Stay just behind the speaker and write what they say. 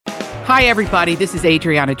Hi, everybody. This is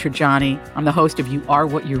Adriana Trajani. I'm the host of You Are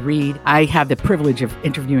What You Read. I have the privilege of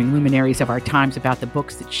interviewing luminaries of our times about the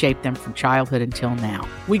books that shaped them from childhood until now.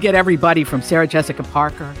 We get everybody from Sarah Jessica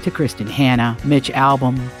Parker to Kristen Hanna, Mitch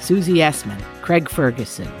Albom, Susie Essman, Craig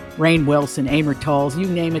Ferguson, Rainn Wilson, Amor Tolls, you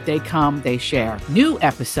name it, they come, they share. New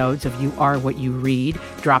episodes of You Are What You Read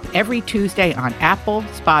drop every Tuesday on Apple,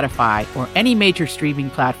 Spotify, or any major streaming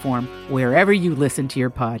platform wherever you listen to your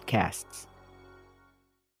podcasts.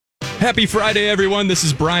 Happy Friday, everyone. This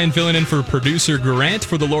is Brian filling in for producer Grant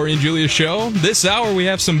for the Lori and Julia Show. This hour, we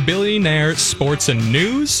have some billionaire sports and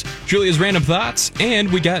news, Julia's random thoughts,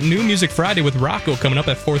 and we got New Music Friday with Rocco coming up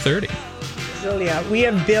at 4:30. Julia, we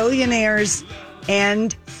have billionaires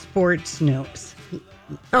and sports news.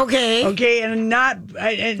 Okay, and not...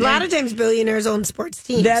 a lot of times billionaires own sports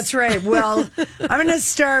teams. That's right. Well, I'm going to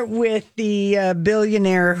start with the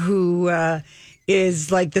billionaire who...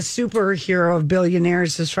 is like the superhero of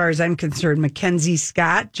billionaires as far as I'm concerned. Mackenzie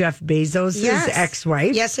Scott, Jeff Bezos'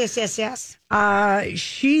 ex-wife. Yes.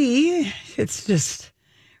 It's just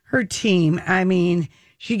her team. I mean,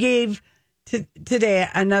 she gave today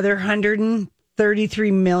another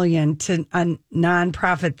 $133 million to a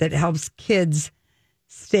nonprofit that helps kids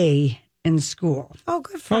stay in school. Oh,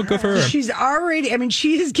 good for her. She's already,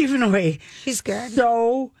 she has given away. She's good.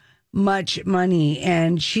 So much money,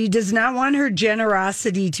 and she does not want her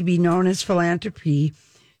generosity to be known as philanthropy.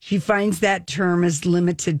 She finds that term is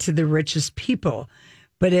limited to the richest people,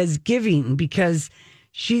 but as giving, because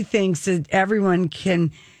she thinks that everyone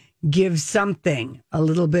can give something, a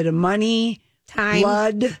little bit of money, time,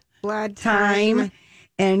 blood, time.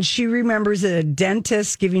 And she remembers a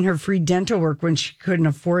dentist giving her free dental work when she couldn't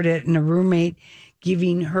afford it, and a roommate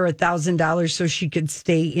giving her $1,000 so she could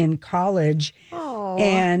stay in college.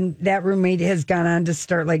 And that roommate has gone on to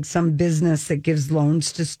start like some business that gives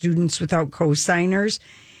loans to students without co-signers.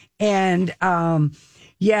 And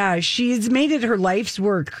she's made it her life's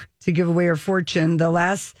work to give away her fortune. The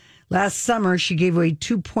last summer, she gave away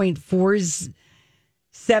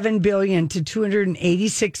 $2.47 billion to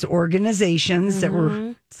 286 organizations that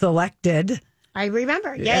were selected. I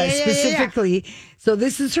remember. Specifically. Yeah. So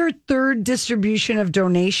this is her third distribution of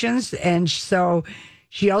donations. And so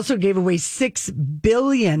she also gave away $6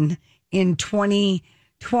 billion in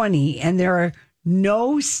 2020. And there are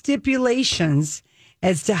no stipulations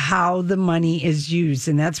as to how the money is used.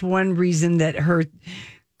 And that's one reason that her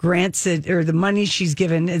grants or the money she's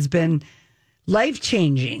given has been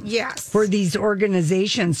life-changing for these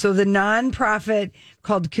organizations. So the nonprofit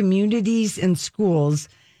called Communities in Schools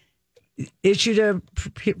issued a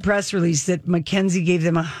press release that Mackenzie gave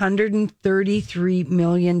them $133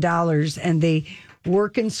 million, and they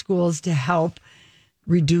work in schools to help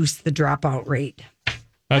reduce the dropout rate.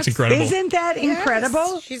 That's incredible. Isn't that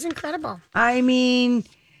incredible? She's incredible. I mean,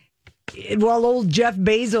 well, old Jeff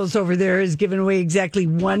Bezos over there has given away exactly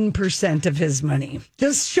 1% of his money.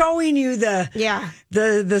 Just showing you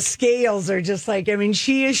the scales are just like,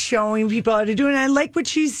 she is showing people how to do it. And I like what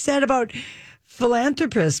she said about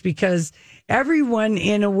philanthropists, because everyone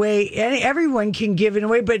in a way, everyone can give in a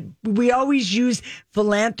way, but we always use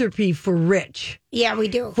philanthropy for rich. Yeah, we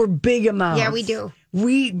do. For big amounts. Yeah, we do.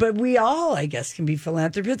 But we all, I guess, can be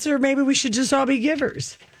philanthropists, or maybe we should just all be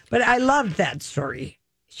givers. But I loved that story.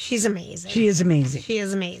 She's amazing. She is amazing. She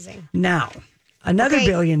is amazing. Now, another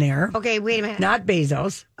billionaire. Okay, wait a minute. Not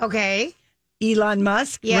Bezos. Okay. Elon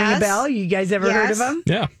Musk. Yes. Ring a bell? You guys ever heard of him?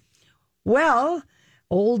 Yeah. Well,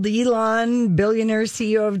 old Elon, billionaire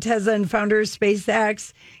CEO of Tesla and founder of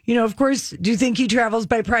SpaceX. Of course, do you think he travels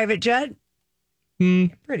by private jet?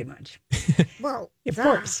 Pretty much. Well, of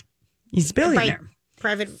course. He's a billionaire.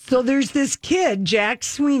 Private. So there's this kid, Jack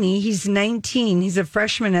Sweeney. He's 19. He's a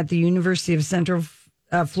freshman at the University of Central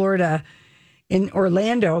Florida in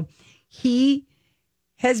Orlando. He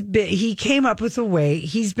came up with a way.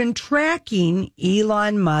 He's been tracking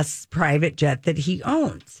Elon Musk's private jet that he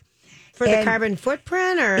owns. For the carbon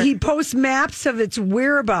footprint, or? He posts maps of its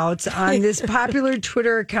whereabouts on this popular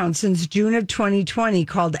Twitter account since June of 2020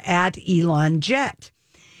 called @ElonJet.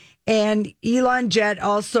 And Elon Jet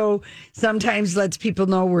also sometimes lets people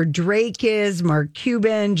know where Drake is, Mark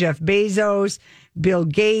Cuban, Jeff Bezos, Bill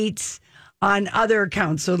Gates, on other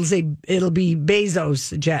accounts. So it'll be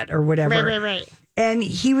Bezos Jet or whatever. Right. And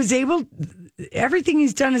he was able, everything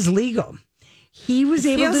he's done is legal. He was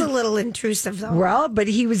able feels to, a little intrusive, though. Well, but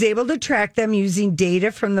he was able to track them using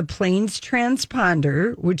data from the plane's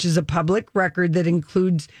transponder, which is a public record that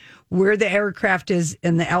includes where the aircraft is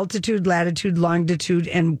in the altitude, latitude, longitude,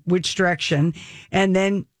 and which direction, and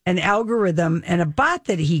then an algorithm and a bot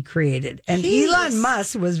that he created. And Elon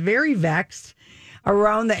Musk was very vexed.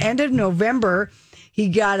 Around the end of November, he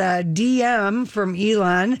got a DM from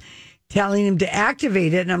Elon telling him to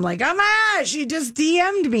activate it. And I'm like, oh my gosh, he just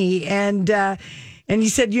DM'd me. And he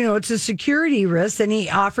said, it's a security risk. And he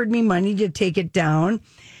offered me money to take it down.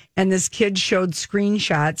 And this kid showed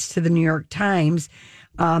screenshots to the New York Times.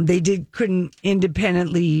 They couldn't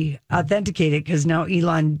independently authenticate it because now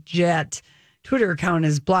Elon Jet Twitter account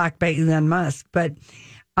is blocked by Elon Musk. But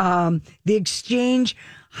the exchange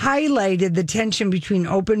highlighted the tension between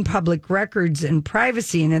open public records and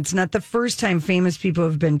privacy. And it's not the first time famous people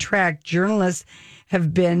have been tracked. Journalists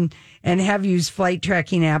have been and have used flight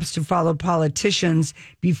tracking apps to follow politicians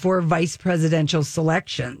before vice presidential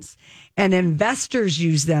selections. And investors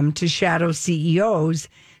use them to shadow CEOs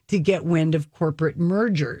to get wind of corporate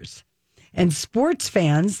mergers. And sports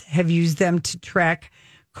fans have used them to track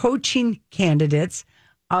coaching candidates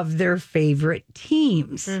of their favorite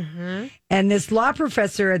teams. Mm-hmm. And this law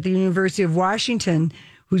professor at the University of Washington,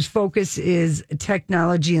 whose focus is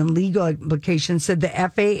technology and legal implications, said the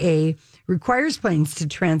FAA requires planes to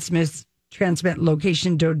transmit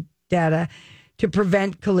location data to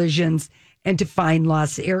prevent collisions and to find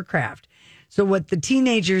lost aircraft. So what the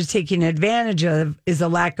teenager is taking advantage of is a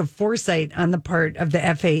lack of foresight on the part of the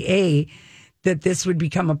FAA that this would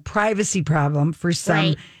become a privacy problem for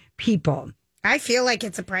some people. I feel like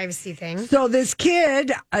it's a privacy thing. So this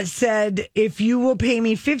kid said, if you will pay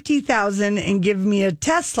me $50,000 and give me a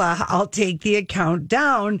Tesla, I'll take the account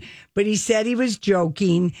down. But he said he was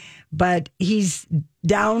joking, but he's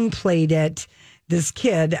downplayed it, this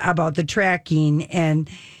kid, about the tracking. And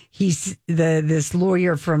this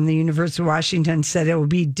lawyer from the University of Washington said it would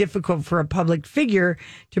be difficult for a public figure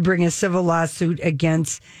to bring a civil lawsuit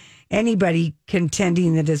against anybody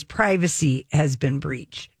contending that his privacy has been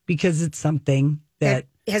breached, because it's something that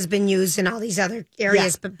has been used in all these other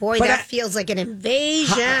areas. Yeah. But that feels like an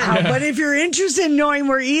invasion. But if you're interested in knowing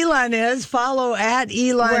where Elon is, follow at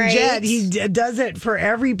Elon Jet. He does it for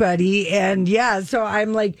everybody. And so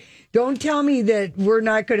I'm like, don't tell me that we're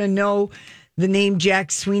not going to know the name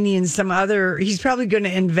Jack Sweeney and some other. He's probably going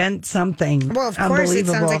to invent something. Well, of course, it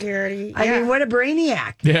sounds like he already. I mean, what a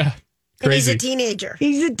brainiac. Yeah. Crazy. And he's a teenager.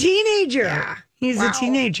 Yeah. He's a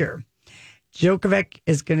teenager. Djokovic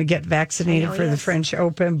is going to get vaccinated for the French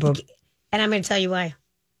Open. And I'm going to tell you why.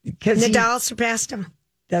 Because Nadal surpassed him.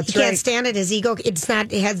 That's he can't stand it. His ego. It's not.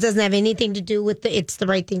 Doesn't have anything to do with it's the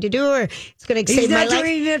right thing to do, or it's going to save my life. He's not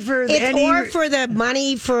doing it or for the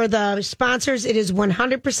money for the sponsors. It is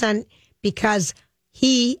 100% because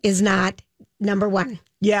he is not number one.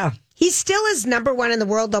 Yeah. He still is number one in the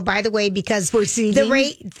world, though, by the way, because for seeding?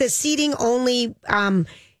 the seeding only,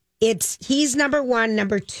 he's number one.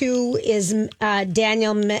 Number two is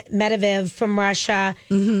Daniel Medvedev from Russia.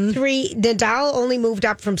 Mm-hmm. 3, Nadal only moved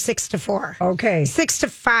up from 6 to 4. Okay. 6 to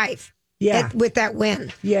 5. Yeah. With that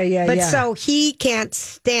win. Yeah. But so he can't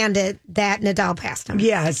stand it that Nadal passed him.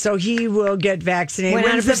 Yeah, so he will get vaccinated. 100%.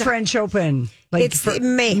 When's the French Open? It's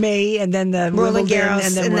May. And then the Roland Wimbledon, Garros,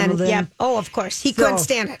 and then Wimbledon. Yeah. Oh, of course. He couldn't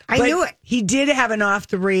stand it. I knew it. He did have an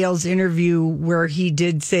off-the-rails interview where he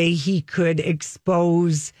did say he could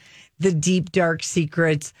expose the deep, dark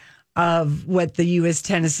secrets of what the U.S.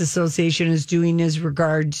 Tennis Association is doing as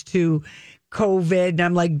regards to COVID. And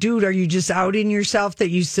I'm like, dude, are you just outing yourself that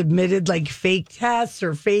you submitted like fake tests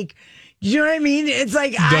or fake? You know what I mean? It's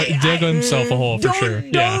like dig himself a hole for sure.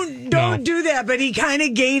 Don't do that. But he kind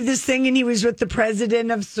of gave this thing, and he was with the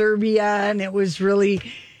president of Serbia, and it was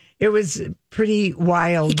pretty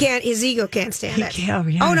wild. His ego can't stand it. Yeah.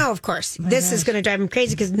 Oh no, of course. This is going to drive him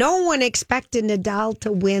crazy because no one expected Nadal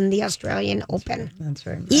to win the Australian Open. That's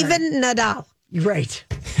right. Even Nadal. Right.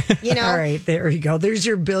 You know. All right. There you go. There's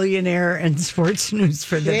your billionaire and sports news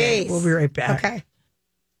for the day. We'll be right back. Okay.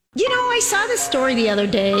 I saw this story the other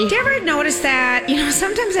day. Did you ever notice that?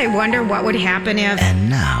 Sometimes I wonder what would happen if... And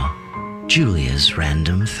now, Julia's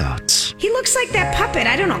random thoughts. He looks like that puppet.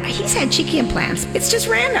 I don't know. He's had cheeky implants. It's just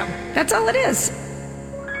random. That's all it is.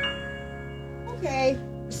 Okay.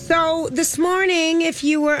 So this morning, if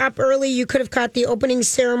you were up early, you could have caught the opening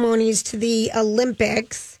ceremonies to the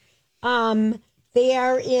Olympics. They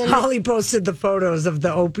are in... Holly posted the photos of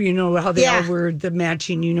the open, how they all wear the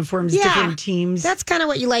matching uniforms, different teams. That's kind of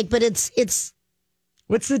what you like, but it's...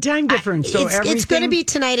 What's the time difference? It's going to be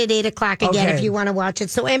tonight at 8 o'clock again if you want to watch it.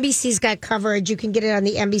 So NBC's got coverage. You can get it on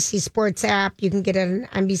the NBC Sports app. You can get it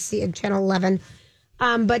on NBC and Channel 11.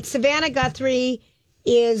 But Savannah Guthrie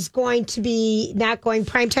is going to be not going.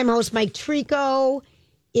 Primetime host Mike Tirico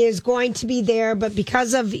is going to be there, but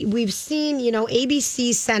because of we've seen,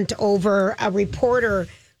 ABC sent over a reporter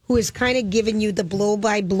who is kind of giving you the blow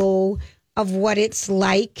by blow of what it's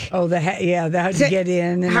like. Oh, how to get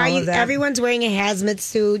in and all of that. Everyone's wearing a hazmat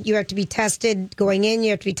suit. You have to be tested going in.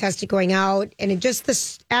 You have to be tested going out. And just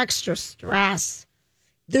this extra stress.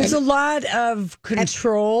 There's a lot of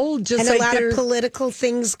control. Just and a lot of political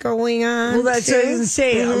things going on. Well, that's what I was going to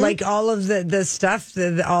say. Like all of the stuff,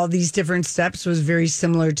 all these different steps was very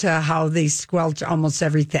similar to how they squelch almost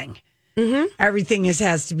everything. Mm-hmm. Everything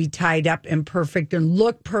has to be tied up and perfect and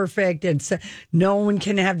look perfect, and so no one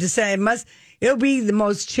can have to say it'll be the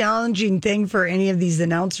most challenging thing for any of these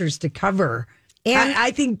announcers to cover. And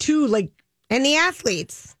I think too, like, and the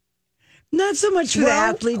athletes. Not so much for the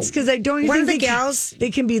athletes, because I don't think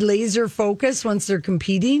they can be laser focused once they're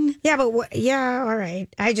competing. Yeah, but all right.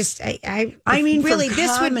 I mean, really, for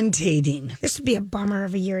commentating. This would be a bummer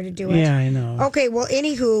of a year to do it. Yeah, I know. Okay, well,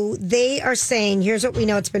 anywho, they are saying, here's what we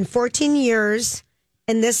know. It's been 14 years,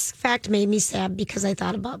 and this fact made me sad because I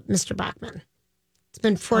thought about Mr. Bachman. It's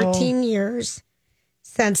been 14 years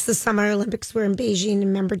since the Summer Olympics were in Beijing.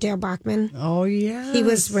 Remember Dale Bachman? Oh, yeah. He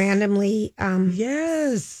was randomly...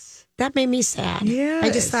 yes. That made me sad. Yeah, I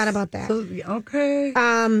just thought about that. So, okay.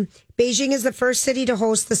 Beijing is the first city to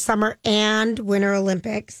host the Summer and Winter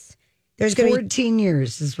Olympics. There's going to be 14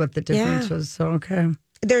 years is what the difference was. So okay.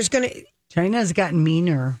 There's going to China's gotten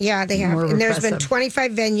meaner. Yeah, they have. And there's been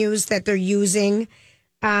 25 venues that they're using.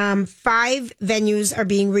 5 venues are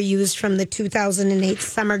being reused from the 2008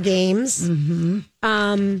 Summer Games.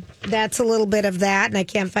 Mm-hmm. That's a little bit of that, and I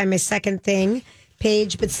can't find my second page.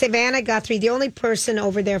 But Savannah Guthrie, the only person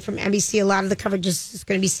over there from NBC, a lot of the coverage is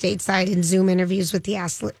going to be stateside and Zoom interviews with the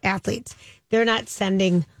athletes. They're not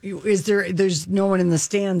sending. There's no one in the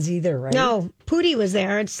stands either, right? No, Pootie was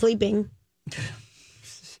there and sleeping.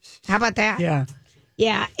 How about that? Yeah.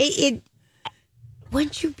 Yeah.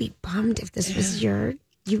 Wouldn't you be bummed if this was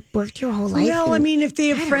you worked your whole life? No, I mean, if they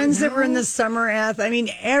have friends that were in the summer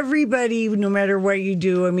everybody, no matter what you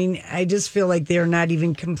do, I just feel like they're not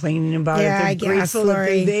even complaining about it. They're grateful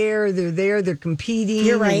that they're there, they're competing.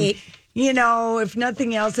 You're right. And, if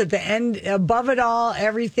nothing else, at the end, above it all,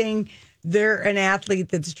 everything, they're an athlete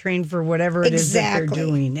that's trained for whatever it is that they're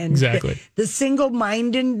doing. And the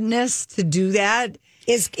single-mindedness to do that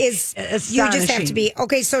is astonishing. You just have to be.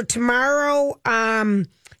 Okay, so tomorrow...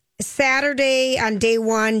 Saturday on day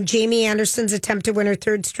one, Jamie Anderson's attempt to win her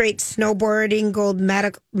 3rd straight snowboarding gold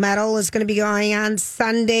medal is going to be going on.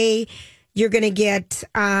 Sunday, you're going to get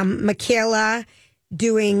Michaela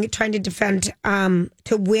trying to defend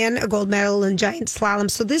to win a gold medal in giant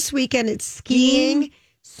slalom. So this weekend it's skiing,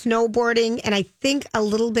 snowboarding, and I think a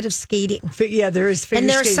little bit of skating. Yeah, there is figure and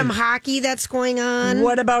there's skating. some hockey that's going on.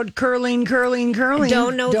 What about curling?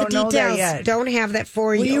 Don't know the details. That yet. Don't have that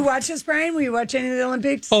for you. Will you watch this, Brian? Will you watch any of the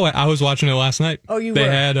Olympics? Oh, I was watching it last night. Oh, They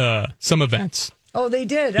had some events. Oh, they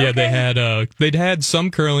did? Yeah, okay. they'd had some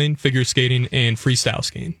curling, figure skating, and freestyle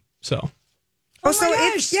skating. So... Oh, so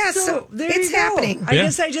it's happening. I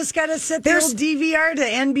guess I just got to set the old DVR to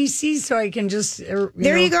NBC so I can just...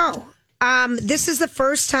 There you go. This is the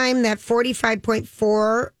first time that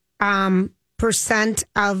 45.4%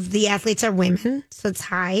 of the athletes are women, so it's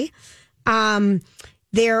high.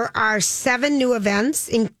 There are 7 new events,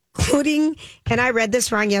 including, and I read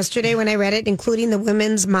this wrong yesterday when I read it, including the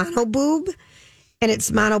women's mono boob, and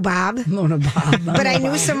it's mono bob. But I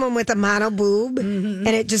knew someone with a mono boob, and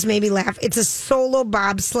it just made me laugh. It's a solo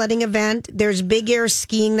bobsledding event. There's big air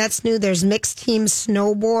skiing, that's new. There's mixed team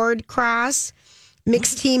snowboard cross.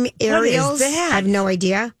 Mixed team aerials. What is that? I have no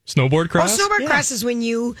idea. Snowboard cross? Oh, snowboard cross is when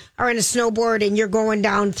you are in a snowboard and you're going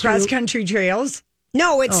down through cross country trails.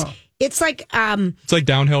 No, it's like it's like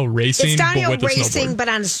downhill racing. It's downhill but with racing, but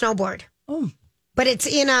on a snowboard. Oh, but it's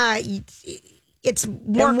it's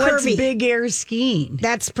more and what's curvy. Big air skiing.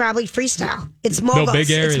 That's probably freestyle. It's moguls. No,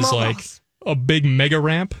 big air it's is moguls. like a big mega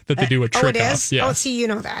ramp that they do a trick it is? off. Yeah. Oh, see, you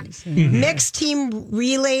know that. Mm-hmm. Mixed team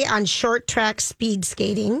relay on short track speed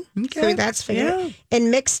skating. Okay. So that's fair. Yeah. And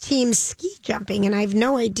mixed team ski jumping. And I have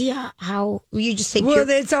no idea how you just say. Well,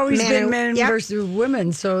 it's always been men versus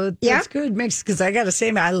women. So that's good mixed. Because I got to say,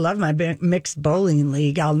 I love my mixed bowling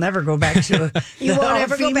league. I'll never go back to You won't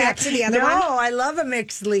ever go back to the other one? No, I love a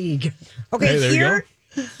mixed league. Okay,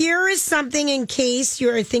 here is something in case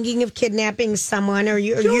you're thinking of kidnapping someone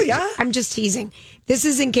I'm just teasing. This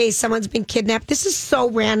is in case someone's been kidnapped. This is so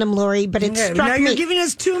random, Lori, but it struck me. Now you're giving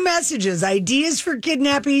us 2 messages: ideas for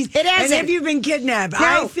kidnapping. It hasn't. And have you been kidnapped?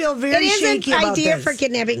 No, I feel very shaky about this. It isn't idea for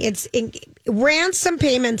kidnapping. It's ransom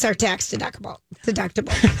payments are tax deductible.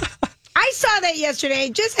 I saw that yesterday.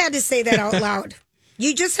 Just had to say that out loud.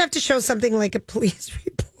 You just have to show something like a police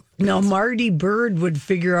report. No, Marty Bird would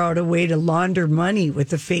figure out a way to launder money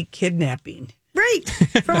with a fake kidnapping. Right.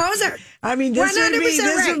 right from Ozark. I mean,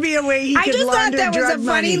 this would be a way he I could just thought launder that was drug a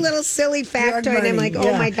money. funny little silly factoid. Drug And I'm money, like,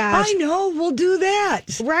 oh my gosh. I know, we'll do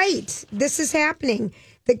that. Right. This is happening.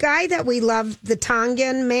 The guy that we love, the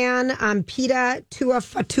Tongan man, Pita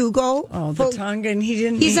Tuafatugo. Oh, the Tongan,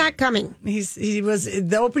 he's not coming.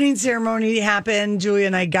 The opening ceremony happened. Julia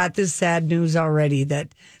and I got this sad news already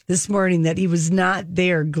this morning that he was not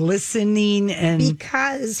there, glistening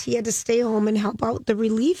because he had to stay home and help out the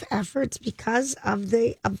relief efforts because of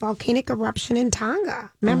the volcanic eruption in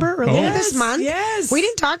Tonga. Remember earlier this month? Yes. We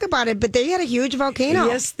didn't talk about it, but they had a huge volcano.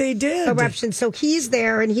 Yes, they did. Eruption. So he's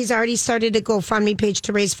there, and he's already started a GoFundMe page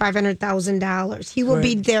to raise $500,000. He will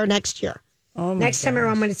be there next year. Oh my next time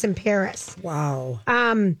around when it's in Paris. Wow.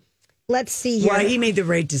 Let's see here. Well, he made the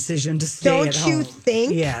right decision to stay at home. Don't you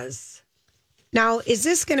think? Yes. Now, is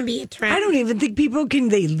this going to be a trend? I don't even think can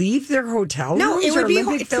they leave their hotel No, rooms it would or be,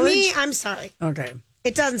 Olympic to Village? me, I'm sorry. Okay.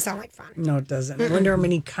 It doesn't sound like fun. No, it doesn't. I wonder how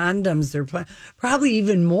many condoms they're planning. Probably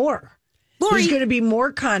even more. Lori, There's going to be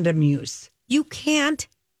more condom use. You can't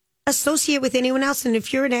associate with anyone else. And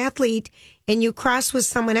if you're an athlete and you cross with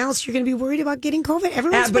someone else, you're going to be worried about getting COVID.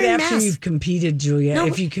 Everyone's But wearing after masks. you've competed, Julia,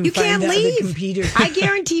 if you can you find can't the leave. other competitors. I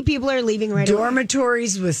guarantee people are leaving right away.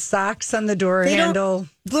 Dormitories with socks on the door handle.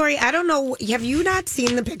 Glory, I don't know. Have you not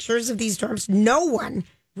seen the pictures of these dorms? No one.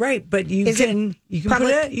 Right, but you can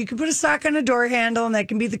put a sock on a door handle, and that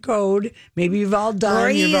can be the code. Maybe you've all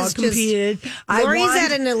done. You've all competed. Lori's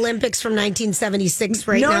at an Olympics from 1976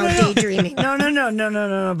 now, daydreaming.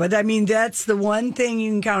 No. But I mean, that's the one thing you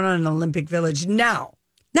can count on an Olympic Village. Now,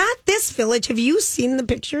 not this village. Have you seen the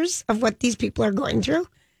pictures of what these people are going through?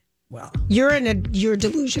 Well, you're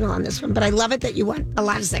delusional on this one, but I love it that you want a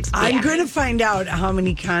lot of sex. I'm going to find out how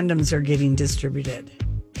many condoms are getting distributed.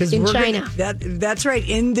 In China. That's right.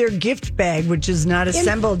 In their gift bag, which is not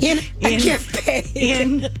assembled in gift bag.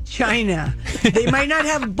 In China. They might not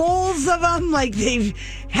have bowls of them like they've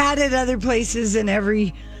had at other places in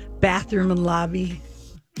every bathroom and lobby.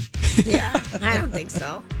 Yeah, I don't think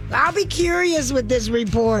so. I'll be curious with this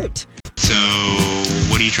report. So,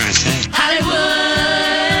 what are you trying to say?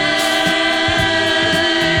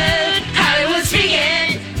 Hollywood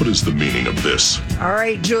speaking. What is the meaning of this? All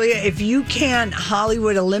right, Julia, if you can't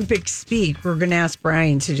Hollywood Olympics speak, we're going to ask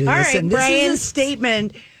Brian to do this. Right, and this Brian. is a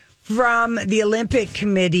statement from the Olympic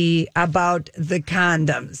Committee about the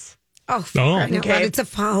condoms. Okay. It's a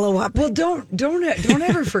follow-up. Well, don't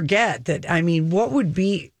ever forget that. I mean, what would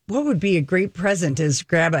be a great present is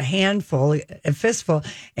grab a handful, a fistful,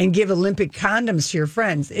 and give Olympic condoms to your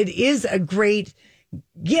friends. It is a great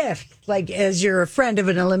gift. Like, as you're a friend of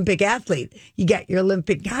an Olympic athlete, you get your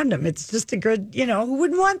Olympic condom. It's just a good, who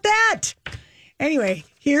wouldn't want that? Anyway,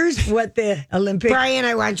 here's what the Olympic... Brian,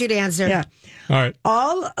 I want you to answer. Yeah. All right.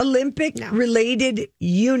 All Olympic-related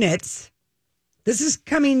units... This is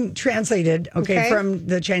coming translated, okay, from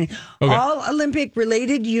the Chinese. Okay. All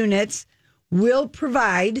Olympic-related units will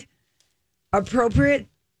provide appropriate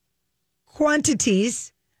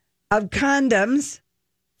quantities of condoms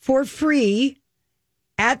for free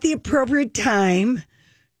at the appropriate time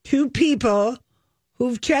to people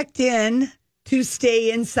who've checked in to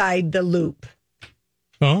stay inside the loop.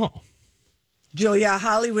 Oh. Julia,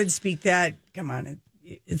 Hollywood speak that. Come on,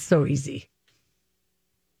 it's so easy.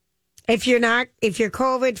 If you're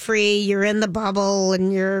COVID free, you're in the bubble,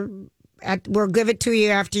 and we'll give it to you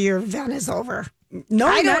after your event is over. No,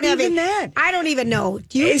 not even that. I don't even know.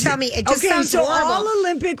 You tell me. It just sounds horrible. All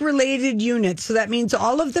Olympic related units. So that means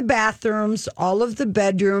all of the bathrooms, all of the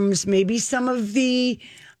bedrooms, maybe some of the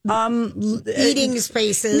eating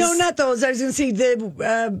spaces. No, not those. I was going to say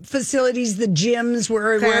the facilities, the gyms,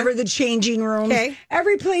 wherever the changing rooms. Okay.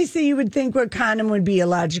 Every place that you would think a condom would be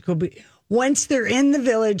illogical. Once they're in the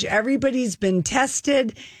village, everybody's been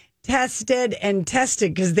tested because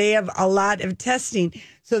they have a lot of testing.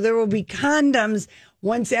 So there will be condoms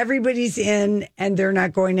once everybody's in and they're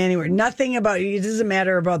not going anywhere. Nothing about it doesn't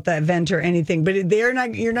matter about the event or anything, but you're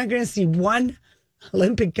not going to see one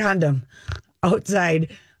Olympic condom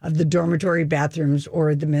outside of the dormitory bathrooms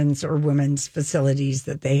or the men's or women's facilities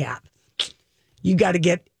that they have. You got to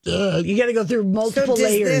go through multiple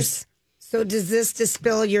layers. So does this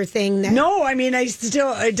dispel your thing? No, I mean,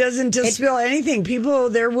 it doesn't dispel anything.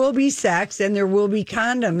 There will be sex and there will be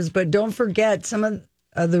condoms, but don't forget some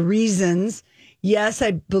of the reasons. Yes,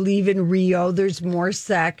 I believe in Rio, there's more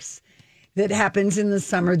sex that happens in the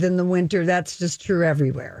summer than the winter. That's just true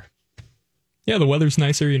everywhere. Yeah, the weather's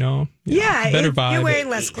nicer, better vibe. You're wearing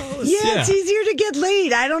less clothes. Yeah, it's easier to get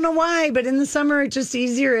laid. I don't know why, but in the summer, it's just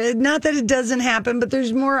easier. Not that it doesn't happen, but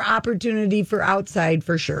there's more opportunity for outside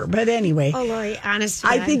for sure. But anyway. Oh, Lori, honestly.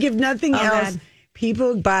 I think if nothing else,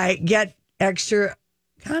 people get extra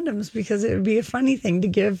condoms because it would be a funny thing to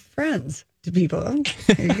give friends to people.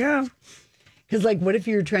 There you go. Because, like, what if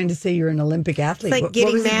you're trying to say you're an Olympic athlete? It's like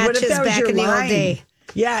getting matches back in the old day.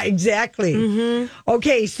 Yeah, exactly.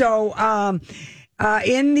 Okay, so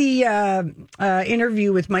in the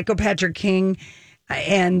interview with Michael Patrick King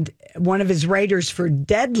and one of his writers for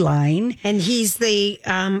Deadline. And he's the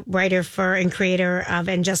writer for and creator of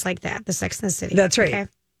And Just Like That, The Sex and the City. That's right. Okay.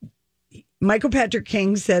 Michael Patrick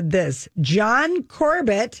King said this: John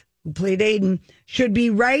Corbett, who played Aiden, should be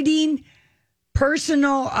writing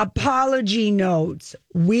personal apology notes.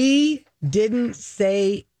 We didn't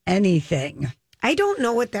say anything. I don't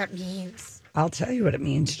know what that means. I'll tell you what it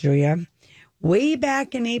means, Julia. Way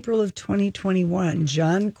back in April of 2021,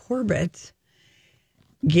 John Corbett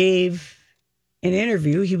gave an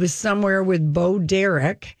interview. He was somewhere with Bo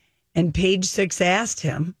Derek, and Page Six asked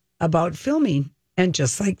him about filming And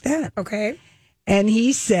Just Like That. Okay. And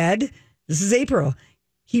he said, this is April,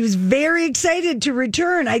 he was very excited to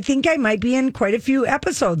return. I think I might be in quite a few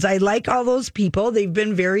episodes. I like all those people. They've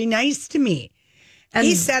been very nice to me. And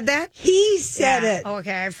he said that? He said it.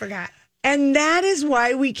 Okay, I forgot. And that is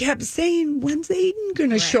why we kept saying, when's Aiden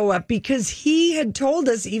going to show up? Because he had told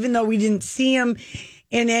us, even though we didn't see him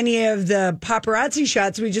in any of the paparazzi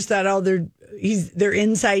shots, we just thought, oh, they're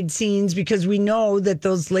inside scenes, because we know that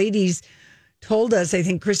those ladies told us, I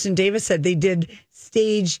think Kristen Davis said, they did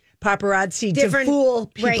stage paparazzi to fool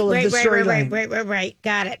people of the storyline. Right.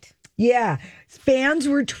 Got it. Yeah. Fans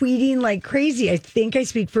were tweeting like crazy. I think I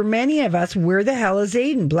speak for many of us. Where the hell is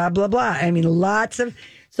Aiden? Blah, blah, blah. I mean, lots of...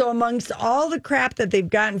 So amongst all the crap that they've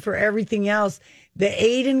gotten for everything else, the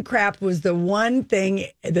Aiden crap was the one thing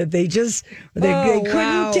that they just... They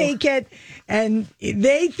couldn't take it. And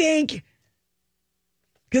they think...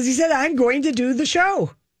 Because he said, I'm going to do the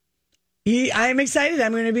show. I'm excited.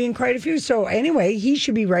 I'm going to be in quite a few. So anyway, he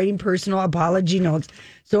should be writing personal apology notes.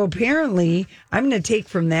 So apparently, I'm going to take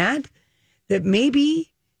from that maybe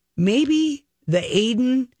the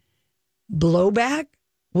Aiden blowback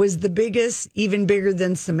was the biggest, even bigger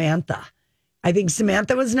than Samantha. I think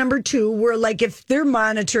Samantha was number 2. Where, like, if they're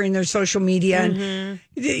monitoring their social media, and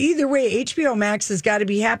either way, HBO Max has got to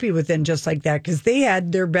be happy with And Just Like That, because they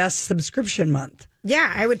had their best subscription month.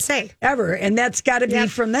 Yeah, I would say. Ever. And that's got to be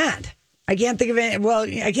from that. I can't think of any. Well,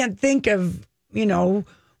 I can't think of,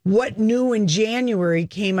 what new in January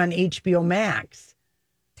came on HBO Max.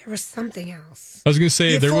 There was something else. I was going to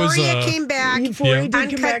say Euphoria there was came back. Euphoria did come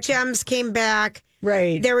Uncut back. Gems came back.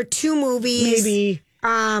 Right. There were 2 movies. Maybe.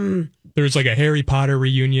 there was like a Harry Potter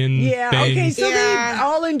reunion. Yeah. thing. Okay. So they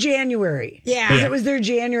all in January. Yeah. 'Cause it was their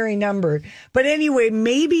January number. But anyway,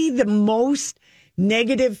 maybe the most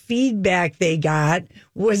negative feedback they got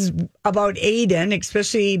was about Aiden,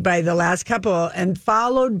 especially by the last couple, and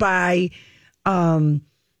followed by, Samantha,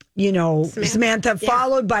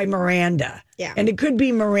 followed by Miranda. Yeah. And it could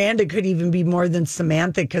be Miranda, could even be more than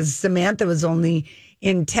Samantha, because Samantha was only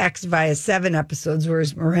in text via 7 episodes,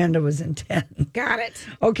 whereas Miranda was in 10. Got it.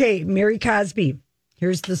 Okay, Mary Cosby.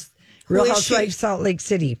 Here's the Real Housewives, Salt Lake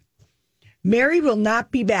City. Mary will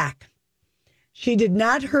not be back. She did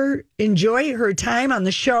not enjoy her time on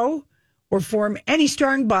the show or form any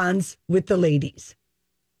strong bonds with the ladies.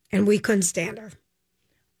 And we couldn't stand her.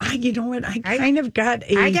 You know what? I kind of got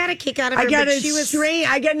I got a kick out of her. I got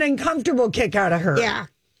I got an uncomfortable kick out of her. Yeah.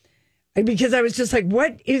 Because I was just like,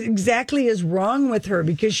 what exactly is wrong with her?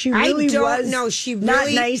 Because she really not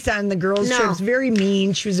nice on the girls' show. She was very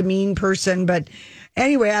mean. She was a mean person. But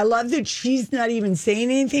anyway, I love that she's not even saying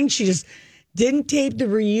anything. She just didn't tape the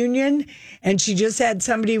reunion, and she just had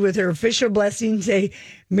somebody with her official blessing say,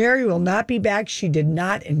 Mary will not be back. She did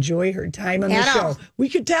not enjoy her time on the show. We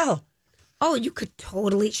could tell. Oh, you could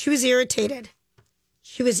totally. She was irritated.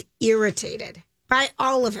 She was irritated by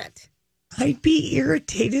all of it. I'd be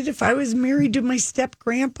irritated if I was married to my step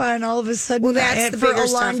grandpa and all of a sudden that's the for bigger a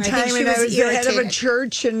long stuff. time and I was the head of a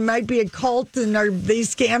church and might be a cult and are they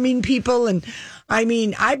scamming people? And I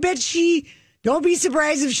mean, I bet don't be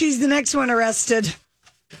surprised if she's the next one arrested.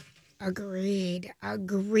 Agreed.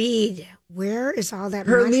 Where is all that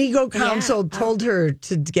Her money? legal counsel told her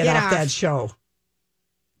to get off that show.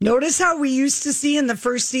 Notice how we used to see in the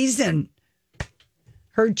first season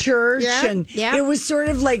her church, and it was sort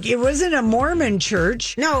of like, it wasn't a Mormon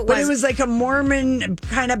church. No, it was like a Mormon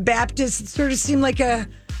kind of Baptist. It sort of seemed like a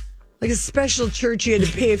special church you had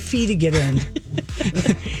to pay a fee to get in.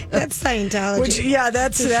 That's Scientology.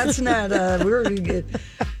 That's not. We're good.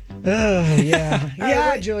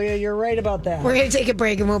 Yeah, Julia, you're right about that. We're going to take a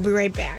break and we'll be right back.